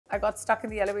I got stuck in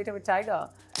the elevator with Tiger.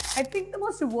 I think the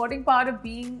most rewarding part of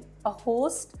being a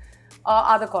host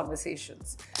are the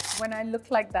conversations. When I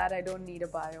look like that, I don't need a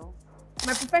bio.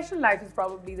 My professional life is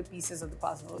probably the pieces of the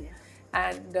puzzle.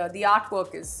 And the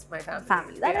artwork is my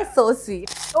family. That is so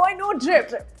sweet. Oh, I know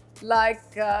drip. Like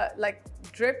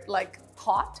drip, like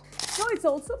hot. No, it's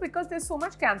also because there's so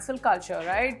much cancel culture,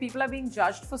 right? People are being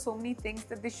judged for so many things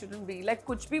that they shouldn't be. Like,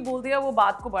 kuch bhi bol diya, wo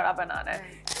baat ko bada banana hai.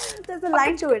 There's a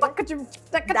line to it. That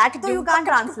too you can't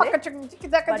translate.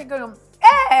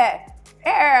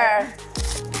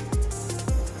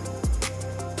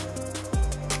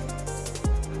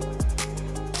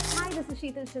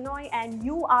 And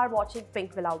you are watching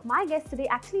Pinkvilla. My guest today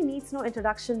actually needs no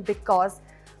introduction because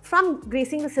from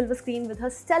gracing the silver screen with her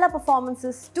stellar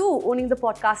performances to owning the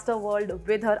podcaster world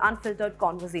with her unfiltered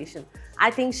conversation,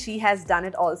 I think she has done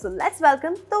it all. So let's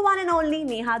welcome the one and only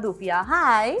Neha Dhupia.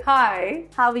 Hi. Hi.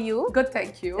 How are you? Good,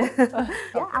 thank you. Yeah,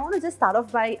 I want to just start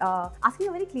off by asking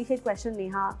a very cliched question,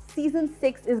 Neha. Season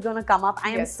 6 is going to come up.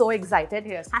 I am so excited.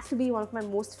 Yes. Has to be one of my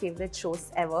most favorite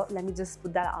shows ever. Let me just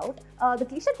put that out. The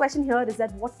cliched question here is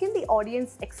that what can the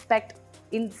audience expect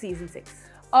in season 6?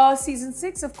 Season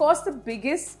 6, of course, the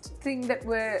biggest thing that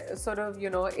we're sort of,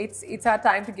 it's our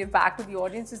time to give back to the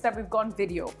audience is that we've gone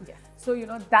video. Yes. So,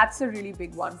 that's a really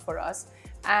big one for us.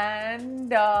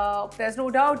 And there's no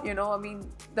doubt, I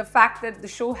mean, the fact that the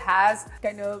show has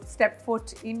kind of stepped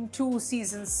foot into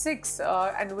season 6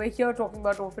 and we're here talking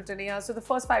about No Filter Neha. So the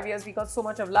first 5 years, we got so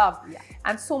much of love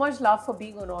and so much love for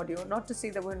being on audio. Not to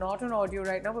say that we're not on audio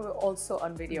right now, but we're also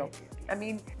on video. I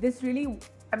mean,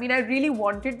 I really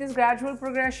wanted this gradual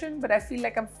progression, but I feel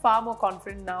like I'm far more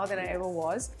confident now than I ever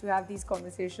was to have these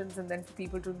conversations and then for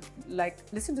people to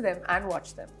listen to them and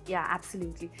watch them. Yeah,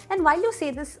 absolutely. And while you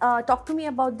say this, talk to me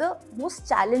about the most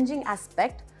challenging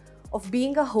aspect of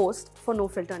being a host for No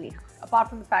Filter Neha. Apart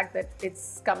from the fact that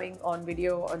it's coming on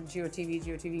video on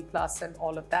GeoTV Plus and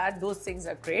all of that, those things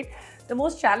are great. The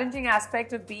most challenging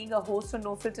aspect of being a host on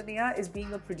No Filter Neha is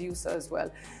being a producer as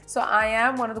well. So I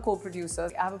am one of the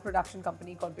co-producers. I have a production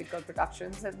company called Big Girl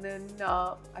Productions, and then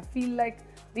I feel like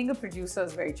being a producer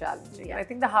is very challenging. And I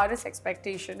think the hardest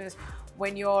expectation is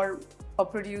when you're a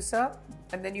producer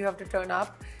and then you have to turn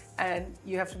up and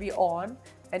you have to be on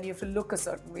and you have to look a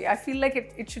certain way. I feel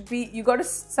like it should be, you got to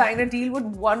sign a deal with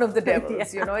one of the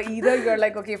devils, Either you're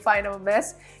like, okay, fine, I'm a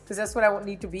mess, because that's what I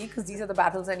need to be, because these are the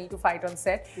battles I need to fight on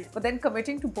set. But then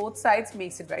committing to both sides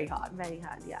makes it very hard. Very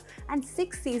hard, yeah. And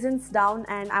 6 seasons down,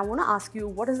 and I want to ask you,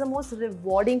 what is the most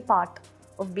rewarding part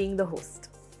of being the host?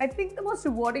 I think the most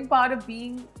rewarding part of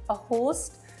being a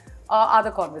host are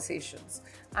the conversations.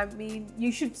 I mean,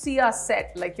 you should see our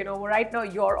set. Like, right now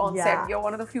you're on set. You're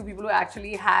one of the few people who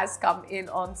actually has come in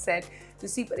on set to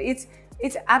see. But it's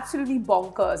absolutely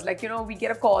bonkers. Like, we get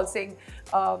a call saying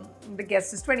the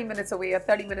guest is 20 minutes away or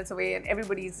 30 minutes away, and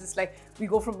everybody's just like, we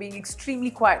go from being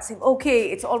extremely quiet, saying,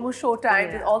 okay, it's almost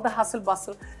showtime, with all the hustle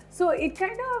bustle. So it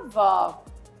kind of, all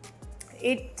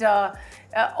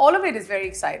of it is very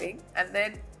exciting. And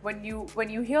then when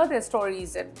you hear their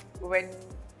stories and when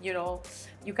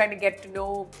you kind of get to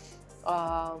know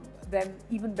them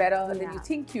even better than you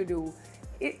think you do.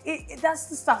 That's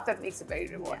the stuff that makes it very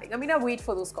rewarding. I mean, I wait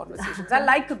for those conversations. I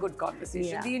like a good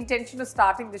conversation. The intention of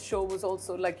starting the show was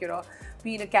also like,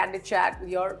 be in a candid chat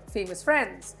with your famous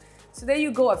friends. So there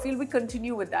you go. I feel we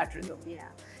continue with that rhythm. Yeah.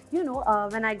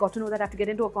 When I got to know that I have to get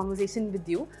into a conversation with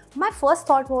you, my first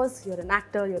thought was, you're an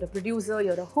actor, you're a producer,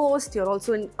 you're a host, you're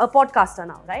also a podcaster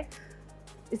now, right?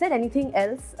 Is there anything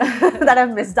else that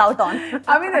I've missed out on?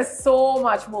 I mean, there's so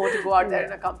much more to go out there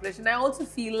and accomplish. And I also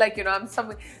feel like, I'm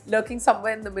lurking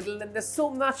somewhere in the middle, and there's so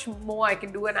much more I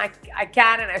can do, and I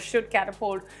can and I should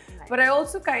catapult. Right. But I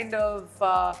also kind of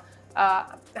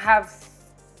have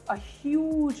a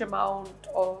huge amount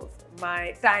of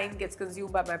my time gets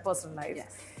consumed by my personal life.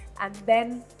 Yes. And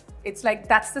then it's like,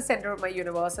 that's the center of my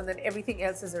universe, and then everything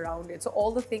else is around it. So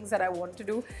all the things that I want to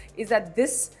do is that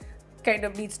this kind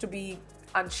of needs to be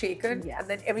unshaken, and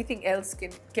then everything else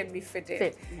can be fit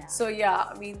in. So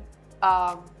I mean,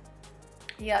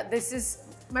 this is,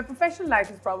 my professional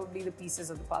life is probably the pieces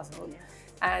of the puzzle.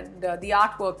 And the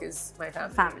artwork is my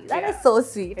family. That is so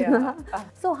sweet.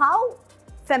 So how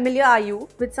familiar are you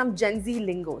with some Gen Z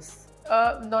lingos?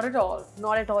 Not at all.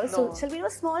 Not at all. No. So shall we do a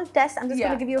small test? I'm just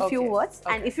going to give you a few words,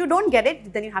 and if you don't get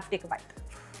it, then you have to take a bite.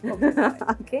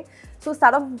 Okay. So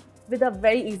start off with a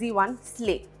very easy one.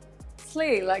 Slay.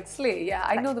 Slay, like slay. Yeah,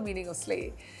 I know the meaning of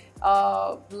slay.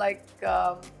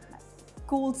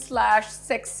 Cool /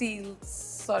 sexy,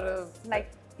 sort of like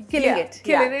killing it.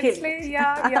 Killing it. Slay.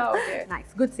 Yeah. Okay.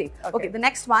 Nice. Good save. Okay. The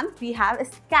next one we have is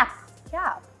cap.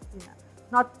 Cap.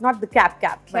 Not the cap.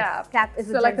 Cap. Cap is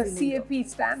so a like a Gen Z lingo. CAP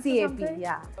stands for CAP, something?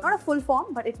 yeah. Not a full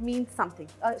form, but it means something.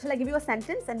 Shall I give you a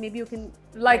sentence and maybe you can...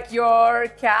 Like your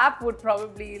cap would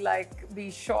probably like be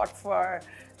short for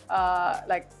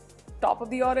like top of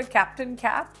the order, Captain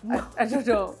Cap? I don't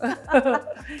know.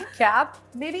 Cap?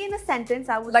 Maybe in a sentence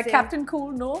I would Like say... Captain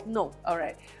Cool? No? No. All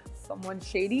right. Someone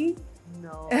shady?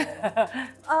 No.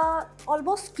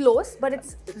 Almost close, but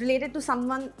it's related to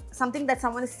something that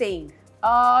someone is saying.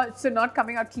 So not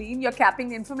coming out clean, you're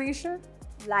capping information?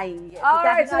 Lying. Yes. All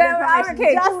right, so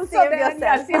okay, Just cool. save So then, yourself.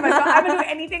 yeah, save myself. I will do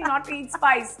anything not to eat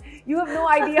spice. You have no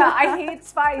idea. I hate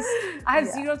spice. I have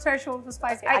zero threshold for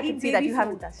spice. I eat can see baby that you food.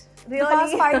 haven't touched. The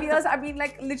past 5 years, I mean,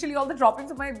 like literally all the droppings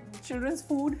of my children's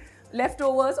food,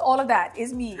 leftovers, all of that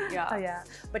is me. Yeah. Yeah.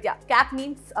 But yeah, cap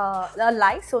means a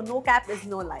lie, so no cap is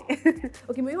no lie.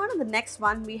 Okay, moving on to the next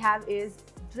one we have is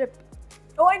drip.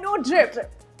 Oh, I know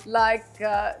drip. Like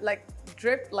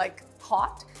drip, like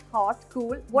hot. Hot,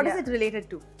 cool. What is it related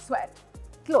to? Sweat.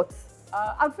 Clothes.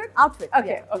 Outfit? Outfit.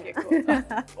 Okay, yeah. okay, cool.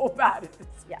 Oh, bad.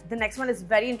 Yeah, the next one is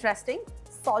very interesting.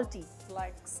 Salty.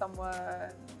 Like someone...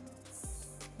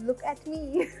 Look at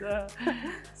me.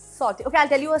 Salty. Okay, I'll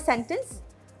tell you a sentence.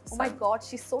 Oh my God,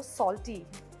 she's so salty.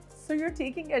 So you're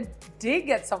taking a dig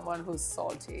at someone who's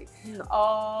salty. No.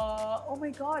 Oh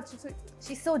my God,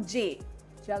 She's so J.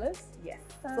 jealous? Yes.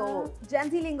 So Gen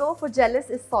Z lingo for jealous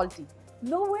is salty.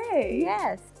 No way.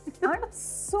 Yes. I'm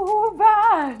so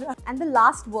bad. And the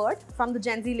last word from the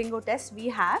Gen Z lingo test we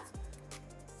have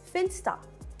Finsta.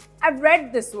 I've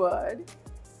read this word.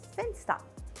 Finsta.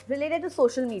 Related to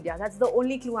social media. That's the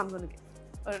only clue I'm going to give.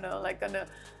 I don't know, like a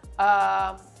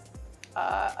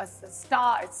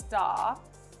star. It's star.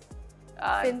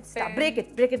 Finsta. Break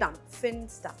it down.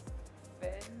 Finsta.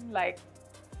 Like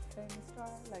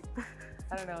Finstar, like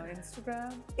I don't know,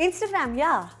 Instagram. Instagram,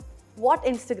 yeah. What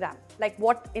Instagram? Like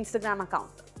what Instagram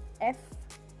account? F.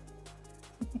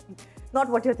 Not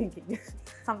what you're thinking.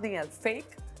 Something else.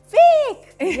 Fake.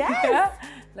 Fake. Yes. Yeah.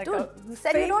 Like Dude, you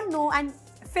said you don't know and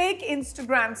fake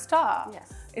Instagram star.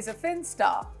 Yes. Is a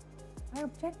Finstar. I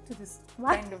object to this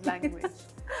kind of language.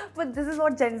 But this is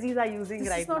what Gen Zs are using This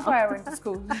right is not now. why I went to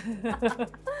school.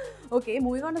 Okay,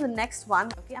 moving on to the next one.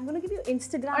 Okay, I'm going to give you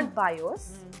Instagram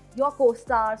bios, your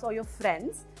co-stars or your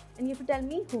friends, and you have to tell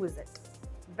me who is it.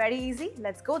 Very easy.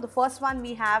 Let's go. The first one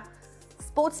we have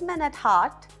sportsman at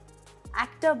heart,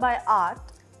 actor by art,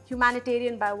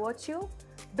 humanitarian by virtue,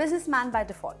 businessman by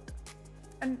default.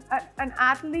 An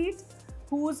athlete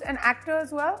who's an actor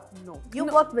as well? No. You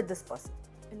worked with this person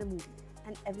in a movie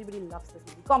and everybody loves this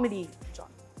movie. Comedy, John.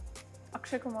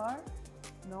 Akshay Kumar?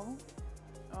 No.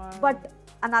 But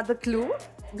another clue,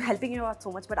 I'm helping you out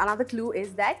so much, but another clue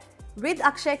is that with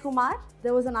Akshay Kumar,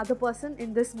 there was another person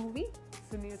in this movie.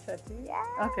 Sunil Shetty? Yes.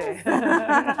 Okay.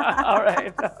 All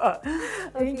right.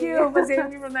 Thank you for saving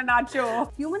me from the nacho.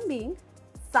 Human being,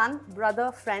 son,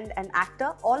 brother, friend and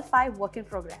actor, all 5 work in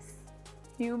progress.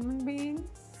 Human being?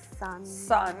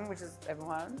 Son, which is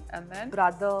everyone. And then?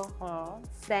 Brother,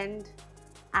 friend,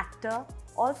 actor,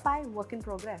 all 5 work in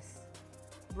progress.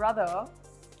 Brother,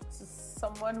 so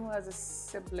someone who has a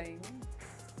sibling.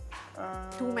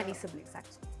 Too many siblings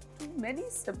actually. Too many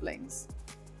siblings.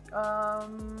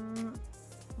 One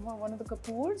of the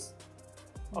Kapoors?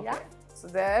 Okay. Yeah. So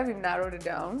there, we've narrowed it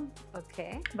down.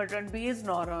 Okay. But Ranbir is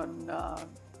not on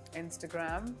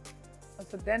Instagram.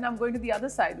 So then I'm going to the other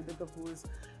side of the Kapoors.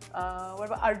 What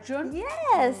about Arjun?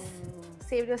 Yes.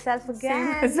 Saved yourself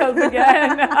again. Saved myself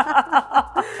again.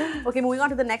 Okay, moving on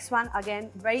to the next one.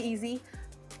 Again, very easy.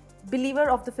 Believer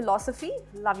of the philosophy,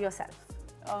 love yourself.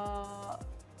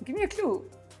 Give me a clue.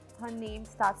 Her name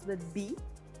starts with B.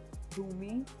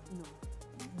 Bhumi? No.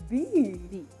 B?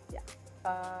 B, yeah.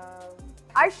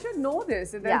 I should know this.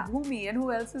 There's Yeah. Bhumi, and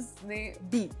who else is name?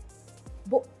 B.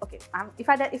 Okay, if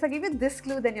I give you this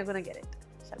clue, then you're gonna get it.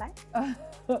 Shall I?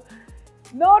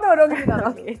 No, don't give me that.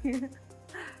 Okay.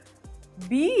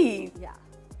 B. Yeah.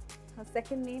 Her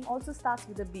second name also starts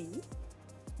with a B.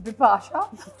 Bipasha?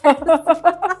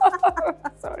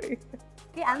 Sorry.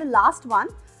 Okay, and the last one,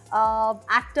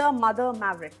 actor, mother,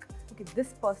 maverick. Okay,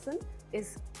 this person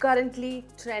is currently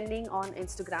trending on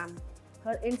Instagram.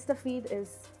 Her Insta feed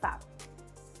is fab.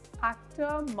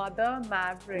 Actor, mother,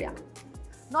 maverick. Yeah.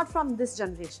 Not from this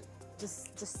generation.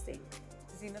 Just saying.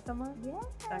 Zinatama? Yes.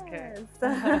 Okay.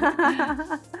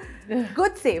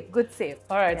 Good save. Good save.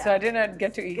 All right, Yeah. so I didn't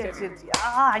get to eat it.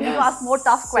 I need to ask more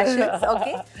tough questions.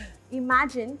 Okay.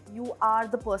 Imagine you are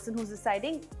the person who's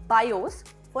deciding bios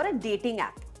for a dating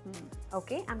app.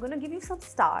 Okay. I'm going to give you some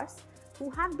stars who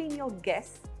have been your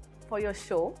guests for your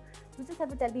show. You just have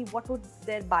to tell me what would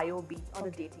their bio be on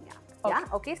a dating app. Okay.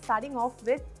 Yeah. Okay. Starting off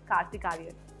with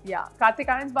Kartikaaryan. Yeah, Kartik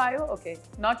Aaryan's bio, okay,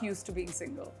 not used to being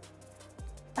single.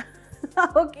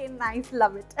 Okay, nice,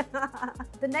 love it.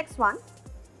 The next one,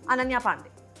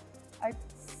 Ananyapanday. I'd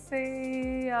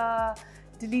say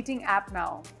deleting app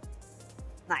now.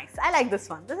 Nice, I like this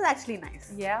one. This is actually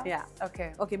nice. Yeah? Yeah.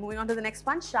 Okay. Okay, moving on to the next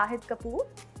one, Shahidkapoor.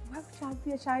 Why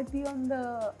would Shahid be on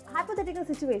the... Hypothetical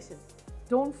situation.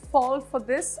 Don't fall for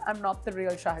this, I'm not the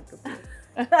real Shahidkapoor.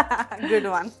 Good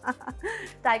one.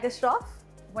 Tigershroff.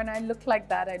 When I look like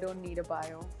that, I don't need a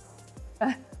bio.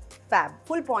 Fab.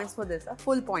 Full points for this.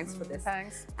 Full points for this.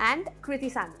 Thanks. And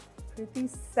kritisanon.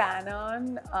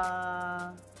 Kritisanon,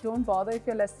 don't bother if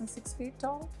you're less than 6 feet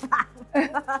tall.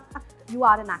 You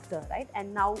are an actor, right?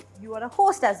 And now you are a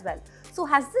host as well. So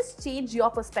has this changed your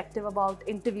perspective about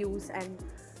interviews and,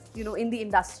 you know, in the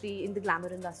industry, in the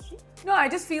glamour industry? No, I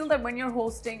just feel that when you're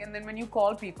hosting and then when you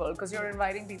call people, because you're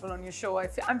inviting people on your show,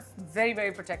 I'm very,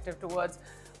 very protective towards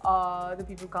the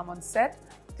people who come on set,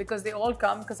 because they all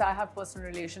come because I have personal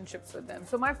relationships with them.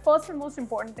 So my first and most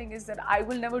important thing is that I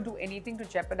will never do anything to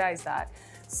jeopardize that.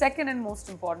 Second and most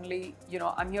importantly, you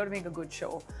know, I'm here to make a good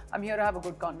show. I'm here to have a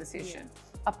good conversation.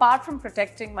 Yeah. Apart from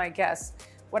protecting my guests,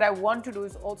 what I want to do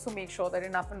is also make sure that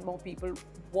enough and more people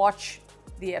watch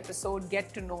the episode,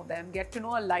 get to know them, get to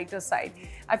know a lighter side.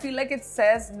 I feel like it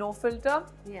says no filter,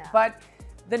 but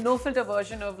the no filter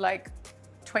version of like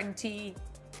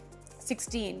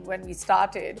 2016 when we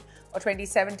started, or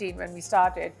 2017 when we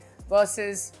started,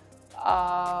 versus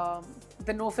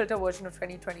the no filter version of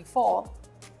 2024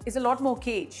 is a lot more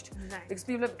caged, because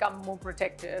people have become more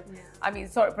protective. I mean,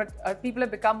 sorry, people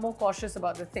have become more cautious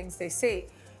about the things they say.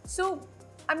 So,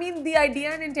 I mean, the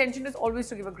idea and intention is always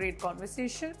to give a great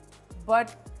conversation,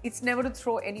 but it's never to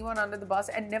throw anyone under the bus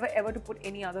and never ever to put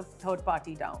any other third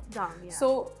party down.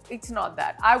 So it's not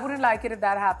that. I wouldn't like it if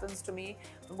that happens to me.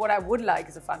 What I would like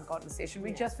is a fun conversation.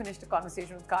 We just finished a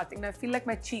conversation with Kartik and I feel like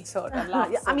my cheeks hurt. I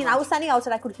laughed so much. I was standing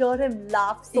outside, I could hear him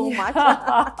laugh so much.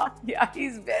 Yeah,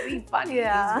 he's very funny. He's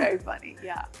very funny.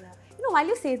 Yeah. You know, while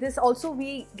you say this, also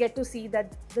we get to see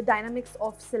that the dynamics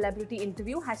of celebrity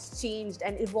interview has changed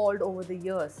and evolved over the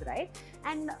years, right?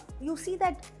 And you see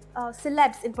that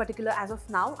celebs in particular, as of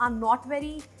now, are not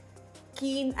very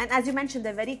keen, and as you mentioned,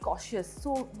 they're very cautious.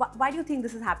 So why do you think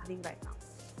this is happening right now?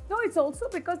 No, it's also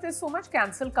because there's so much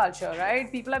cancel culture, right?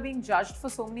 People are being judged for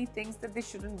so many things that they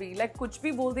shouldn't be. Like, kuch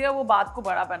bhi bol diya, wo baat ko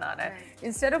bada banana hai.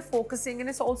 Instead of focusing, and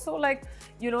it's also like,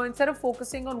 you know, instead of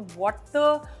focusing on what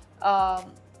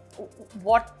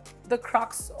the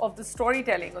crux of the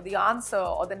storytelling or the answer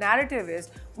or the narrative is,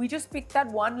 we just pick that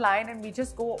one line and we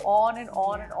just go on and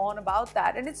on and on about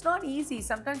that. And it's not easy.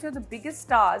 Sometimes you're the biggest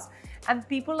stars and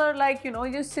people are like, you know,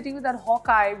 you're sitting with that hawk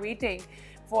eye waiting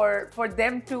for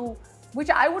them to, which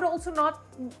I would also not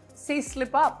say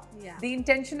slip up. The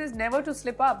intention is never to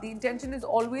slip up. The intention is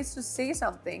always to say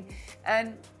something.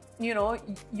 And, you know,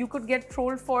 you could get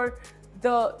trolled for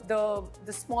the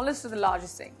smallest to the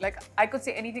largest thing. Like, I could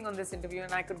say anything on this interview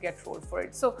and I could get trolled for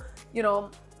it. So, you know,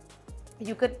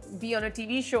 you could be on a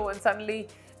TV show and suddenly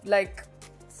like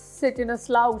sit in a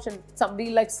slouch and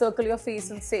somebody like circle your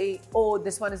face and say, oh,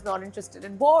 this one is not interested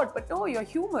in what? But no, you're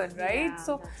human, right?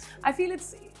 So I feel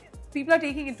people are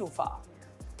taking it too far.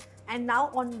 And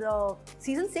now on the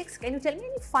season 6, can you tell me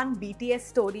any fun BTS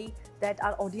story that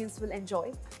our audience will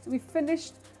enjoy? So we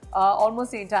finished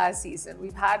almost the entire season.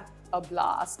 We've had a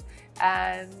blast,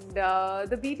 and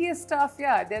the BTS stuff,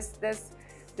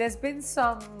 there's been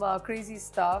some crazy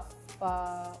stuff.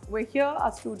 We're here,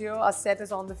 our studio, our set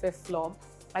is on the 5th floor.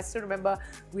 I still remember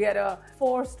we had a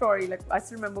 4-story, like I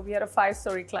still remember we had a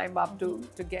 5-story climb up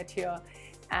to get here,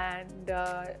 and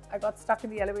I got stuck in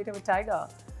the elevator with Tiger.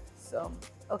 So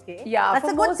that's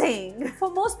a good thing. For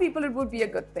most people it would be a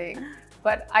good thing,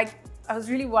 but I was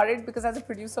really worried because as a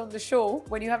producer on the show,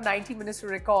 when you have 90 minutes to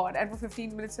record and for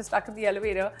 15 minutes you're stuck in the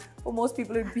elevator, for most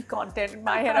people it would be content. In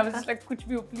my head I was just like, kuch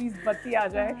bhi ho, please batti aa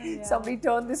jaye. Somebody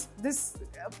turn this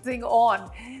thing on.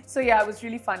 So yeah, it was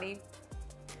really funny.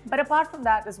 But apart from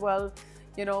that as well,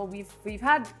 you know, we've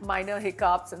had minor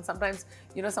hiccups, and sometimes,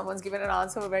 you know, someone's given an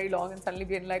answer for very long and suddenly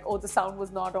being like, oh, the sound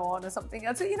was not on or something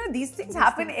else. So, you know, these things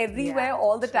happen everywhere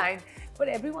all the time. But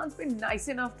everyone's been nice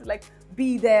enough to like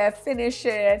be there, finish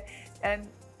it, and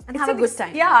have a good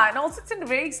time. Yeah, and also it's a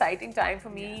very exciting time for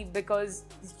me because,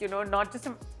 you know, not just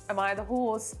am I the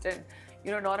host, and,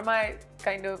 you know, not am I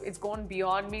kind of, it's gone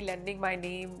beyond me lending my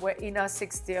name. We're in our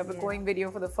 6th year, we're going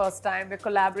video for the first time, we're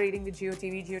collaborating with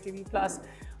GeoTV, GeoTV Plus.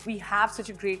 We have such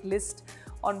a great list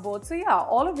on board. So yeah,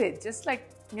 all of it, just like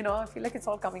you know, I feel like it's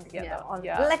all coming together.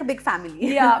 Like a big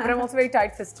family. Yeah, but I'm also very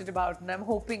tight-fisted about it, and I'm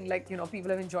hoping, like, you know,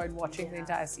 people have enjoyed watching the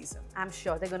entire season. I'm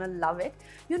sure they're gonna love it.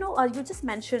 You know, you just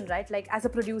mentioned, right, like as a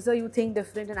producer you think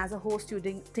different and as a host you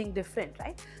think different,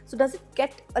 right? So does it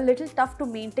get a little tough to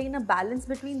maintain a balance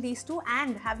between these two?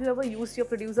 And have you ever used your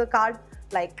producer card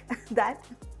like that?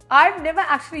 I've never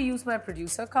actually used my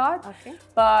producer card,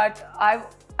 but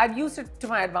I've used it to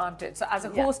my advantage. So as a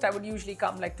host, I would usually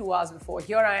come like 2 hours before.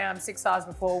 Here I am 6 hours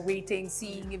before, waiting,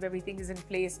 seeing if everything is in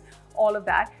place, all of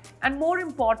that. And more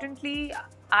importantly,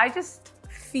 I just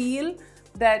feel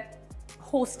that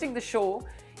hosting the show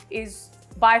is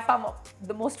by far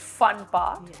the most fun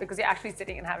part because you're actually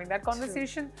sitting and having that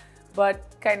conversation. But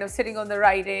kind of sitting on the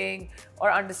writing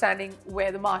or understanding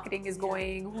where the marketing is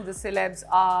going, who the celebs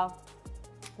are,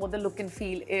 what the look and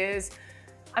feel is.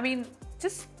 I mean,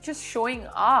 just showing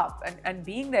up and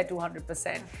being there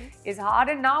 200% is hard.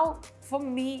 And now for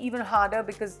me, even harder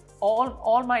because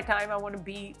all my time I want to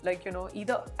be like, you know,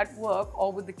 either at work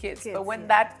or with the kids. But when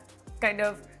that kind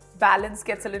of balance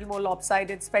gets a little more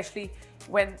lopsided, especially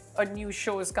when a new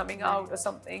show is coming out or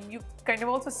something, you kind of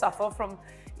also suffer from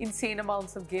insane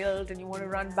amounts of guilt and you want to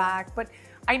run back. But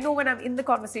I know when I'm in the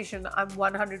conversation, I'm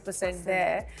 100%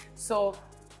 there. So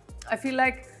I feel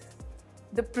like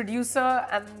the producer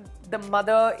and the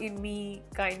mother in me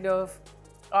kind of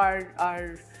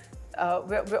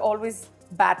we're always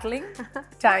battling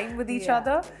time with each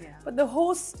other. But the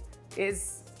host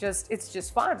is it's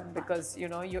just fun because, you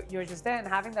know, you're just there and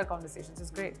having that conversations is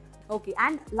great. Okay,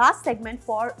 and last segment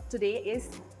for today is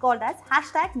called as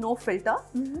 #NoFilter.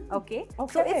 Okay,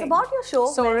 so it's about your show.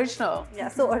 So original. Yeah,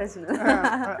 so original.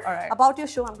 All right. About your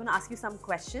show, I'm going to ask you some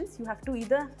questions. You have to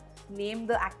either name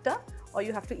the actor or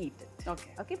you have to eat it.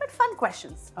 Okay. Okay, but fun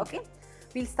questions. Okay.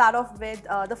 We'll start off with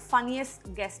the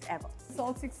funniest guest ever. It's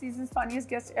all 6 seasons funniest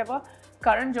guest ever.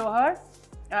 Karan Johar,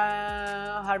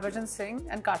 Harbhajan Singh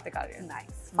and Kartik Aaryan.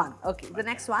 Nice. Fun. Okay. The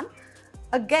next one.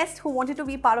 A guest who wanted to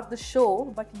be part of the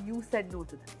show, but you said no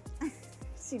to them.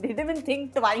 She didn't even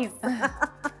think twice.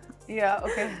 Yeah,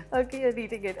 okay. Okay, you're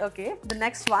reading it. Okay. The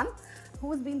next one.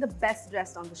 Who's been the best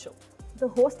dressed on the show? The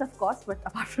host, of course, but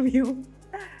apart from you.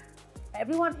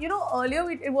 Everyone, you know,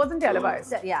 earlier it wasn't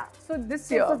televised. Yeah. So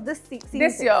this year, so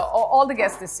this year, all the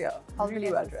guests this year, really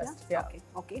well dressed. Yeah. Okay.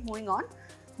 Okay. Moving on.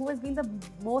 Who has been the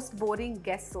most boring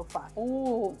guest so far?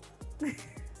 Oh.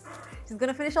 She's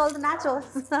gonna finish all the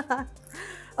nachos.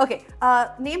 Okay,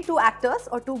 name 2 actors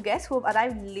or 2 guests who have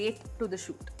arrived late to the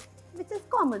shoot, which is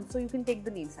common. So you can take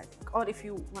the names, I think, or if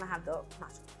you want to have the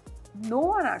nachos. No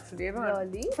one actually. Everyone.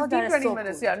 Really? 15-20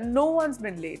 minutes. Cool. Yeah, no one's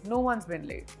been late. No one's been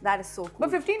late. That is so cool.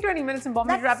 But 15-20 minutes in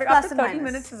Bombay traffic after 30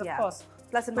 minutes is of course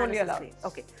plus and minus is great.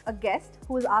 Okay, a guest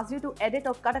who has asked you to edit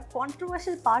or cut a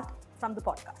controversial part from the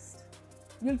podcast.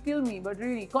 You'll kill me, but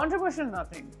really, controversial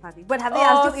nothing. But have they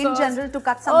asked you in general to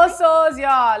cut something? Sirs,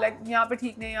 yeah, like yahan pe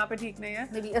theek nahi, yahan pe theek nahi hai.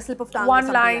 Maybe a slip of tongue. One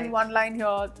line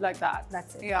here, like that.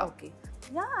 That's it. Yeah. Okay.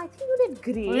 Yeah, I think you did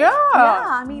great. Yeah.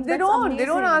 I mean, they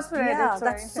don't ask for edits. Yeah,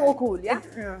 that's so cool. Yeah.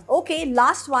 Okay,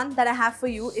 last one that I have for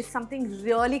you is something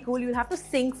really cool. You'll have to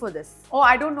sing for this. Oh,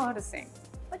 I don't know how to sing.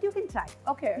 But you can try.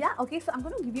 Okay. Yeah, okay. So I'm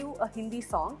going to give you a Hindi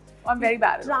song. I'm very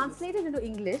bad at it. Translate it into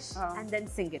English and then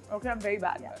sing it. Okay, I'm very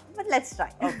bad at it. But let's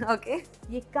try. Okay.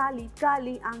 Ye kali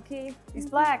kali aankhein. These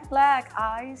black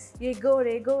eyes. Ye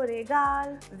gore gore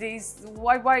gaal. These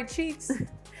white cheeks.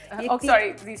 Oh,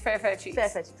 sorry. These fair cheeks.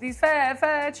 These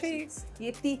fair cheeks.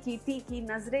 Ye tikhi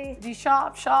nazre. These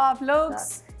sharp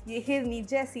looks. Ye hirni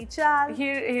jaisi chaal.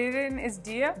 Herein is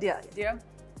deer. Deer.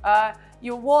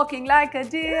 You're walking like a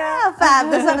deer. Yeah, fab.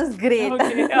 This one is great.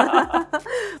 Okay,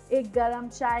 Ek garam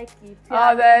chai ki pyari.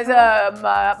 Oh, there's a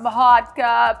hot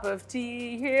cup of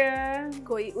tea here.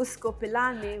 Koi usko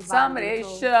pilane wale. Somebody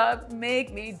should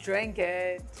make me drink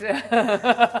it.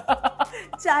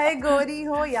 Chahe gori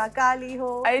ho ya kali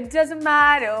ho. It doesn't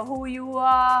matter who you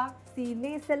are.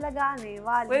 Seene se lagane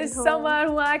wali With ho. someone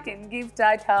who I can give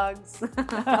tight hugs.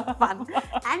 Fun.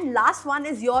 And last one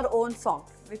is your own song.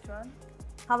 Which one?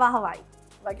 Hawa Hawaii.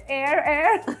 Like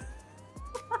air.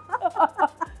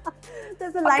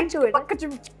 There's a line to it. That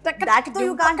too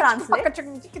you can't translate.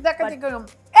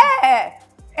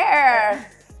 Air.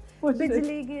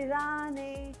 Bijli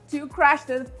girane. To crash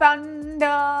the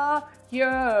thunder,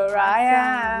 here I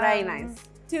am. Very nice.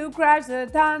 To crash the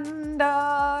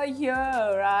thunder,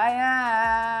 here I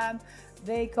am.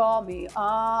 They call me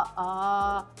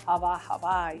Hawa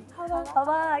Hawaii. Hawa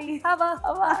Hawaii. Hawa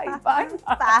Hawaii. Bye.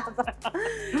 Fab.